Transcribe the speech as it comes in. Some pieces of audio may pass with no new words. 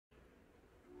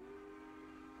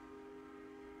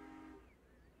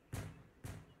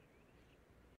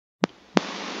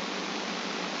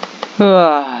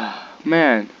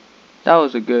Man, that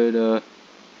was a good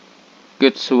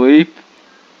sleep.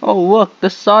 Oh look,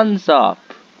 the sun's up.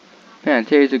 Man,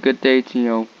 today's a good day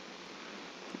to,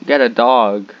 get a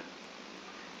dog.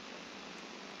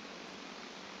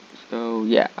 So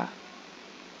yeah.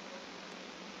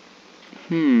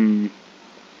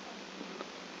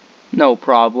 No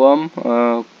problem.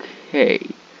 Okay.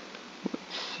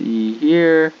 Let's see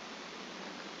here.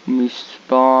 Let me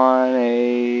spawn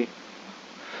a...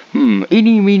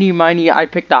 Eeny, meeny, miny, I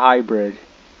picked a hybrid.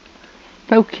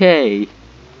 Okay.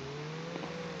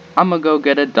 I'm gonna go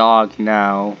get a dog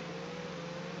now.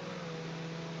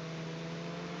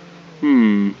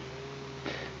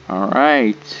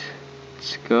 Alright.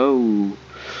 Let's go.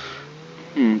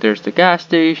 There's the gas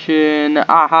station.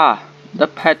 Aha! The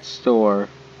pet store.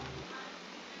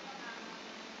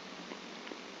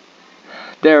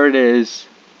 There it is.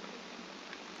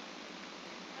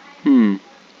 A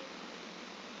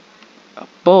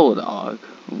bulldog.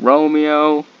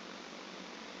 Romeo.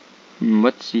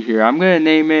 Let's see here. I'm gonna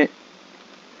name it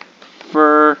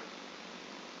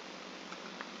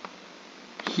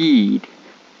Heed.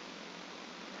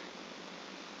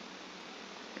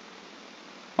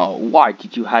 Oh, why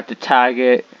did you have to tag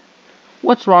it?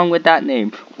 What's wrong with that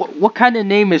name? What kind of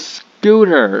name is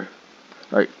Scooter?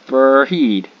 Right,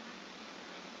 Heed.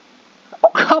 Oh,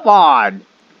 come on!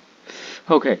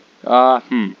 Okay,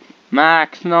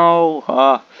 Max, no,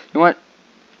 you know what?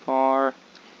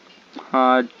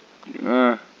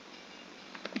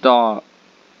 Dog.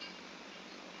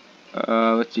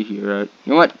 Let's see here, you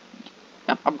know what?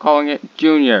 Yep, I'm calling it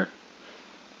Junior.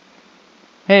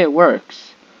 Hey, it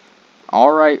works.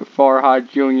 Alright, Farhad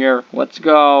Jr., let's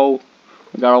go.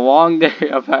 We got a long day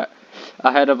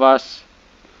ahead of us.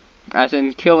 As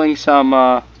in killing some,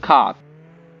 cops.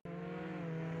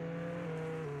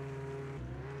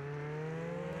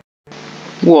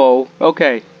 Whoa,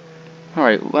 okay.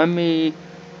 Alright, let me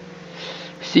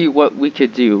see what we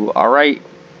could do. Alright,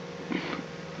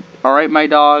 my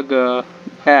dog,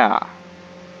 yeah.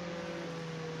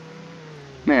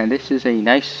 Man, this is a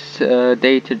nice,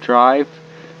 day to drive.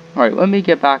 Alright, let me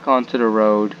get back onto the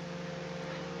road.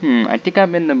 I think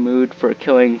I'm in the mood for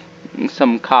killing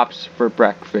some cops for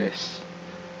breakfast.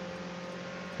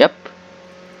 Yep.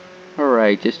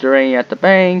 Alright, is there any at the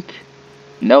bank?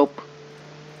 Nope.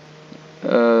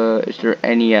 Is there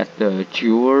any at the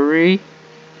jewelry?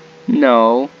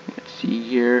 No. Let's see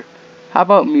here. How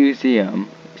about museum?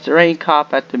 Is there any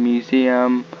cop at the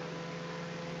museum?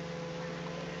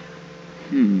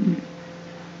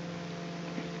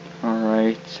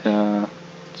 Alright,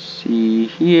 let's see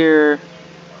here.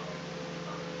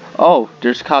 Oh,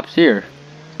 there's cops here.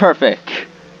 Perfect.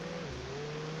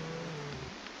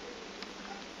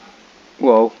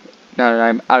 Whoa, now that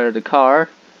I'm out of the car.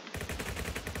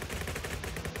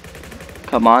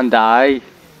 Come on, die.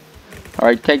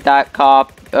 Alright, take that,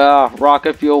 cop.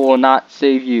 Rocket fuel will not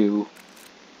save you.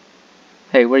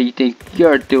 Hey, what do you think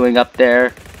you're doing up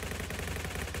there?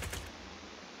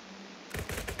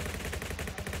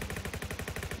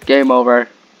 Game over.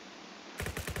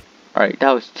 Alright,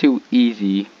 that was too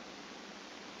easy.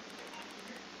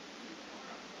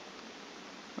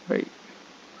 Alright.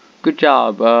 Good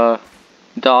job,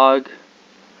 dog.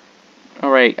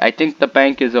 Alright, I think the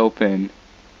bank is open.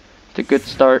 It's a good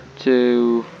start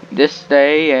to this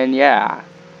day, and yeah.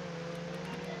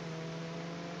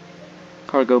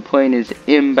 Cargo plane is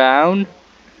inbound.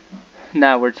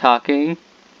 Now we're talking.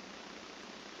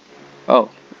 Oh,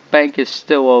 bank is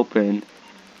still open.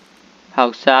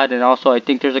 How sad, and also I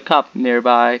think there's a cop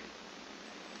nearby.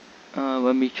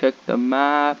 Let me check the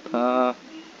map.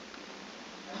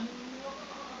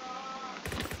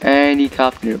 Any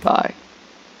cop nearby.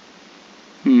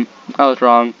 I was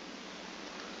wrong.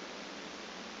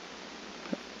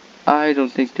 I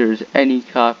don't think there's any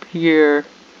cop here.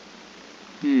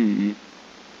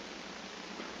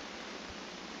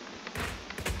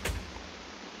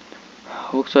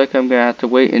 Looks like I'm gonna have to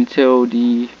wait until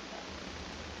the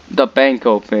bank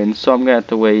opens, so I'm gonna have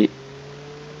to wait.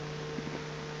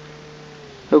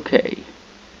 Okay.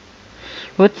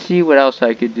 Let's see what else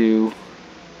I could do.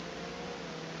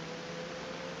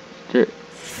 Is there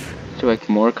like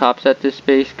more cops at this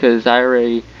base? Cause I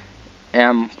already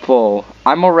am full.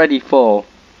 I'm already full.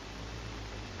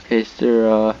 Okay, is there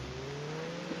let's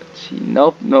see,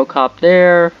 nope, no cop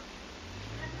there.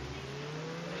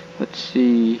 Let's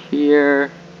see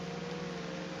here.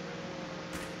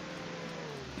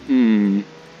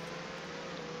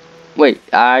 Wait,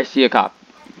 I see a cop.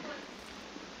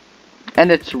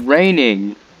 And it's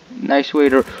raining. Nice way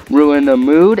to ruin the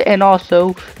mood, and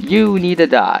also, you need to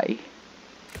die.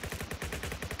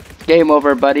 Game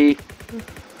over, buddy.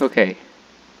 Okay.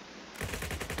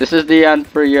 This is the end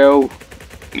for you.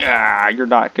 Ah, you're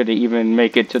not gonna even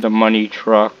make it to the money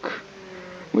truck.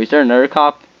 Wait, is there another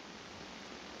cop?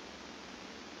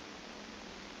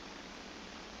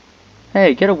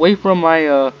 Hey, get away from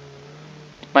my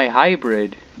my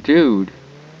hybrid, dude.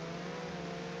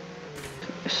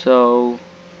 So,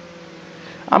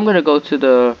 I'm gonna go to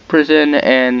the prison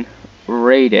and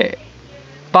raid it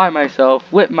by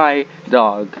myself with my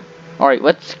dog. Alright,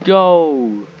 let's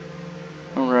go.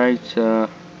 Alright, let's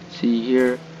see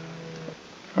here.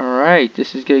 Alright,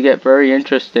 this is gonna get very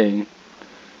interesting.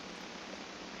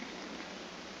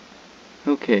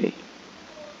 Okay.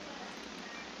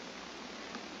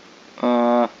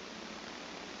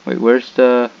 Wait, where's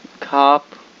the cop?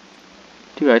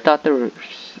 Dude, I thought there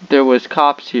was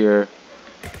cops here.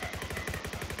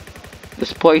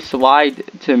 This place lied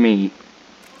to me.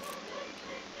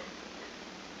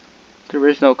 There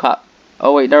is no cop.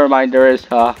 Oh wait, never mind, there is,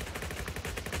 Come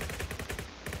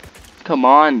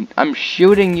on, I'm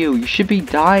shooting you. You should be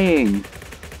dying.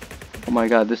 Oh my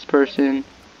god, this person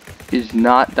is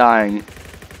not dying.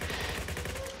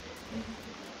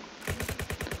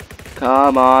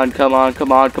 Come on, come on,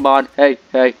 come on, come on. Hey,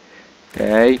 hey,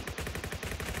 hey.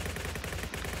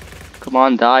 Come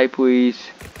on, die, please.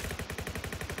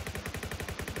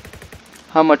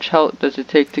 How much health does it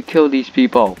take to kill these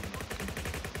people?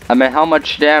 I meant how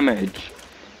much damage?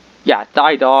 Yeah,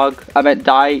 die, dog. I meant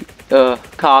die,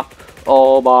 cop.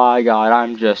 Oh my god,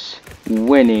 I'm just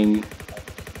winning.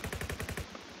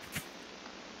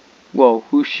 Whoa,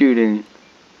 who's shooting?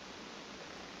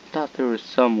 I thought there was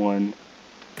someone.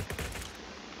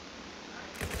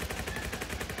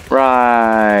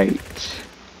 Right.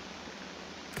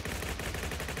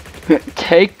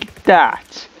 Take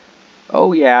that.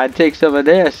 Oh yeah, take some of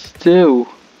this too.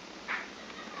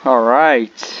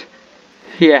 Alright.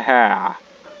 Yeah.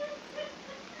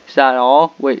 Is that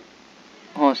all? Wait.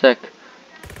 Hold on a sec.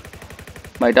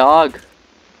 My dog.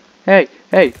 Hey,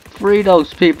 hey, free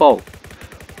those people.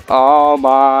 Oh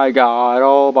my god,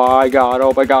 oh my god,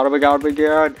 oh my god, oh my god, oh my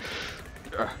god.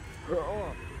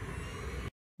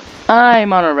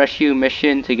 I'm on a rescue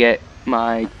mission to get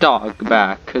my dog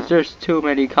back, because there's too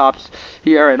many cops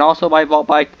here, and also my vault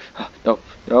bike. No,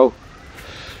 no.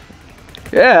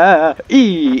 Yeah,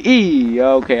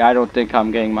 okay, I don't think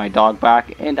I'm getting my dog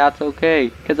back, and that's okay,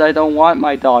 because I don't want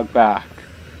my dog back.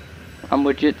 I'm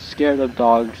legit scared of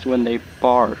dogs when they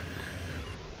bark.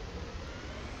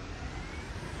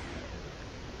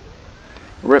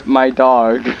 Rip my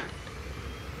dog.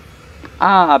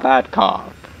 Ah, bad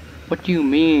cop. What do you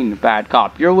mean, bad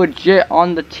cop? You're legit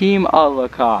on the team of a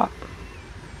cop.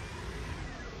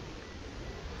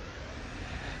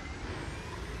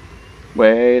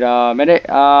 Wait a minute.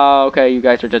 Okay, you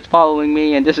guys are just following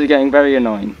me, and this is getting very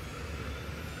annoying.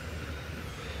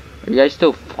 Are you guys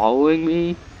still following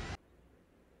me?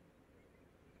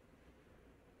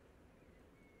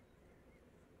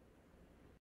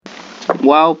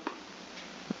 Well.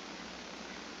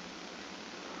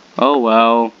 Oh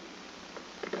well.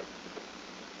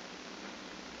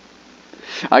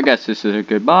 I guess this is a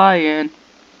goodbye and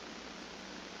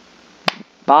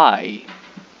bye.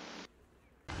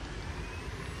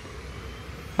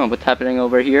 Oh, what's happening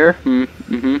over here?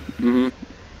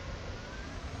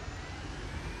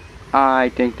 I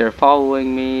think they're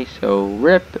following me, so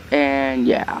rip and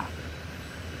yeah.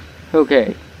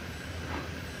 Okay.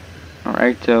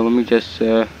 Alright, so let me just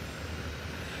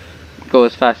go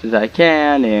as fast as I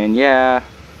can and yeah.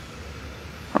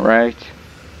 Alright.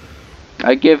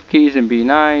 I give keys and be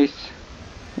nice.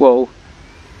 Whoa.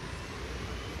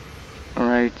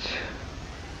 Alright.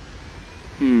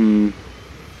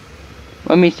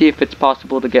 Let me see if it's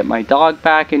possible to get my dog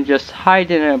back and just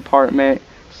hide in an apartment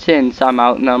since I'm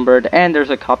outnumbered and there's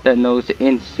a cop that knows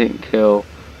instant kill.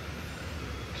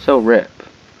 So rip.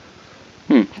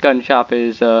 Gun shop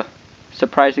is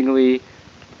surprisingly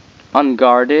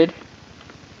unguarded.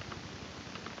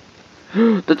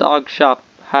 The dog shop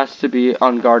has to be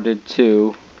unguarded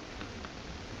too.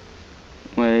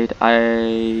 Wait,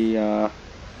 I'm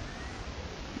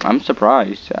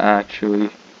surprised actually.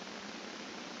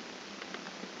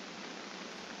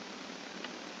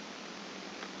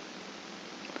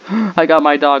 I got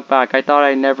my dog back. I thought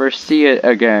I'd never see it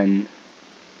again.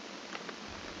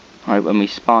 Alright, let me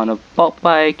spawn a vault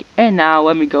bike, and now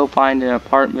let me go find an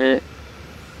apartment.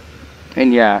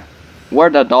 And yeah, where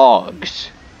the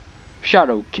dogs?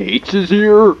 Shadow Gates is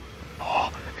here?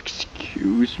 Oh,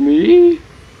 excuse me?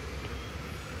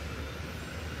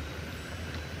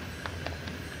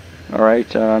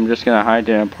 Alright, I'm just gonna hide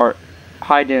in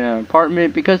an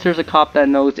apartment because there's a cop that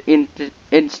knows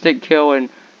instant kill and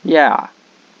yeah.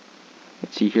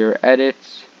 Let's see here,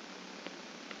 edits.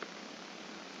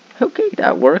 Okay,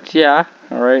 that works, yeah,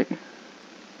 alright.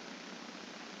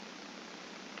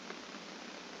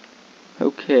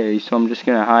 Okay, so I'm just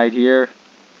gonna hide here.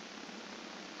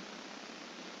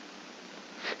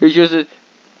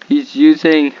 He's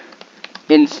using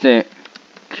instant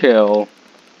kill.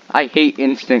 I hate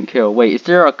instant kill. Wait, is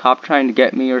there a cop trying to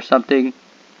get me or something?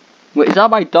 Wait, is that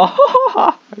my dog?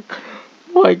 Oh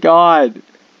my god.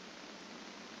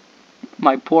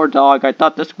 My poor dog. I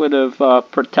thought this would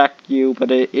have protect you,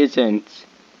 but it isn't.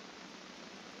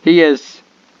 He is.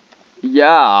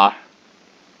 Yeah.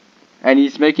 And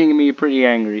he's making me pretty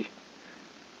angry.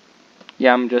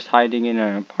 Yeah, I'm just hiding in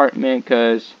an apartment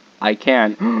because I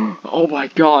can. Oh my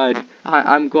god.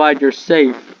 I'm glad you're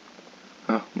safe.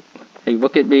 Hey,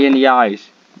 look at me in the eyes.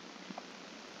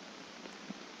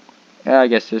 Yeah, I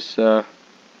guess this,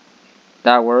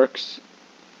 that works.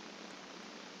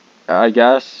 I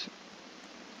guess.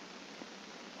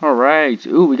 Alright.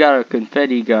 Ooh, we got a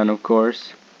confetti gun, of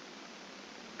course.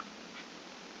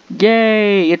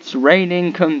 Yay! It's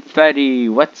raining confetti!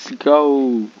 Let's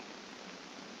go!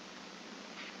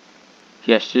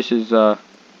 Yes, this is,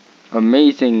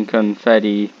 amazing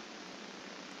confetti.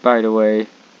 By the way.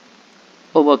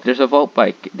 Oh, look, there's a vault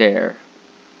bike there.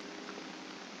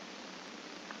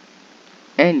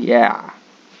 And yeah.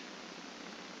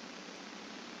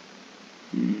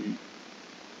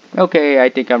 Okay, I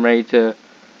think I'm ready to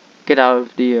get out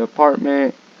of the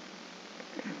apartment.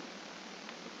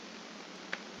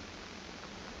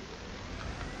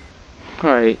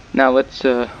 Alright, now let's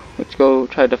go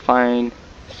try to find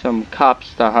some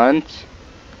cops to hunt.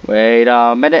 Wait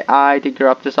a minute, I think you're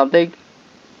up to something.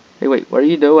 Hey, wait, what are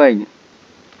you doing?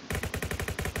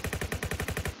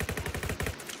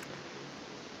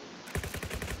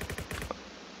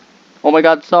 Oh my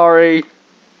god, sorry.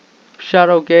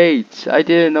 Shadow Gates, I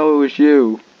didn't know it was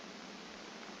you.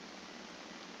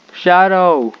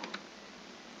 Shadow.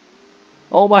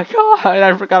 Oh my god,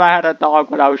 I forgot I had a dog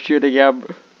when I was shooting him.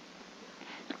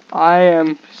 I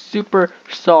am super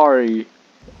sorry.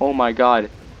 Oh my god.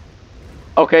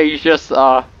 Okay, he's just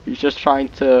trying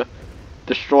to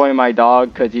destroy my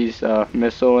dog because he's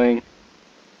missiling.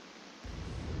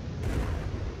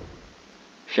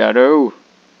 Shadow.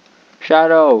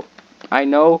 Shadow. I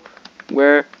know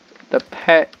where the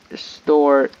pet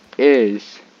store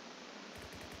is.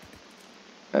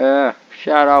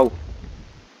 Shadow.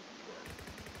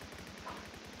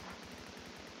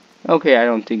 Okay, I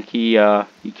don't think he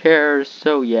cares,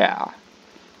 so yeah.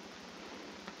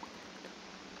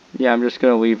 Yeah, I'm just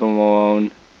gonna leave him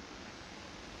alone.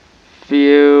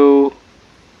 Phew.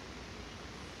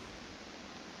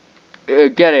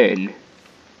 Get in.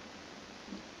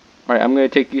 Alright, I'm gonna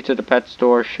take you to the pet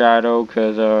store, Shadow,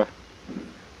 cause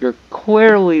you're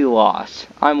clearly lost.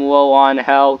 I'm low on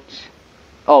health.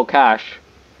 Oh, cash.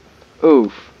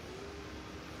 Oof.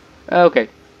 Okay.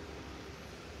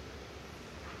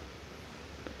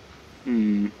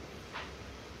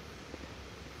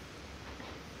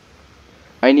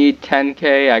 I need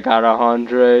 10k, I got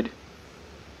 100.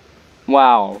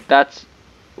 Wow, that's...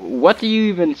 What do you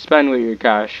even spend with your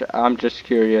cash? I'm just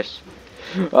curious.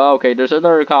 Okay, there's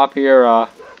another cop here,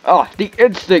 Oh, the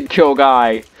instant kill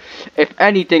guy! If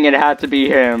anything, it had to be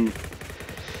him.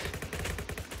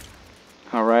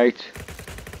 Alright.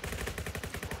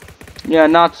 Yeah,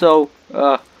 not so,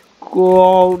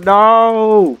 cool.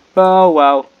 No! Oh,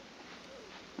 well.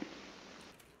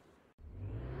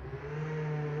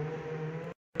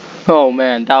 Oh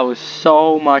man, that was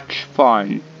so much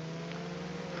fun.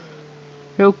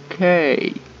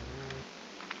 Okay.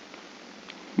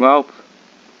 Well,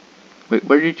 wait,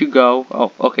 where did you go?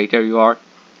 Oh, okay, there you are.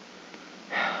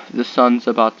 The sun's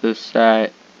about to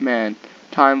set. Man,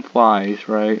 time flies,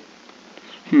 right?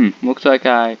 Looks like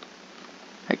I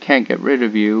can't get rid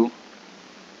of you.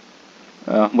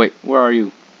 Wait, where are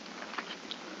you?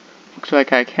 Looks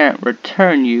like I can't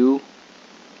return you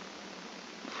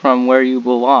from where you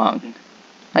belong.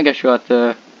 I guess you'll have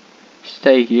to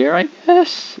stay here, I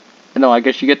guess? No, I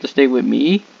guess you get to stay with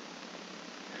me?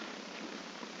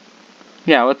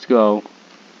 Yeah, let's go.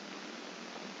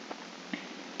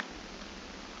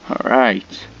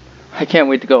 Alright. I can't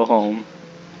wait to go home.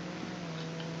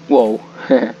 Whoa.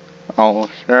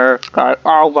 Oh, sure. God.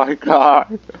 Oh my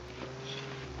god.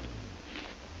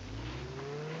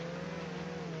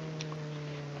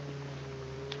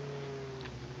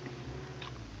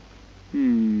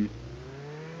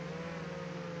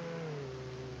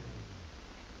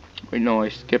 Wait, no, I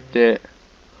skipped it.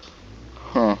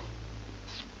 Huh.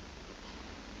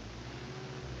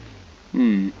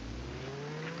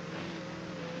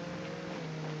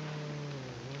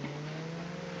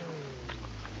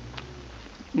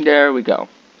 There we go.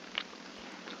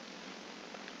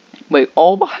 Wait,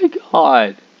 oh my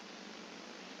god!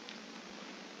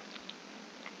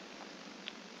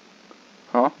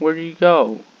 Huh? Where did you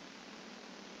go?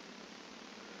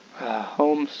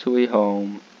 Home sweet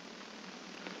home.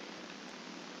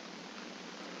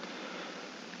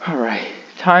 Alright,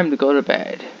 time to go to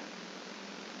bed.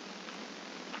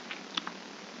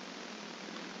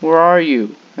 Where are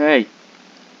you? Hey.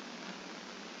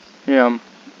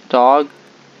 Dog?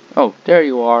 Oh, there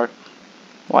you are.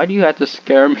 Why do you have to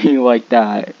scare me like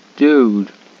that?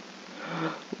 Dude.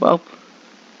 Well.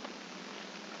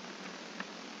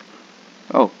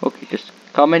 Oh, okay, just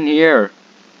come in here.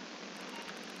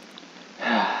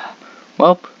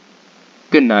 Well,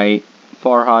 good night,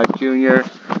 Farhad Jr.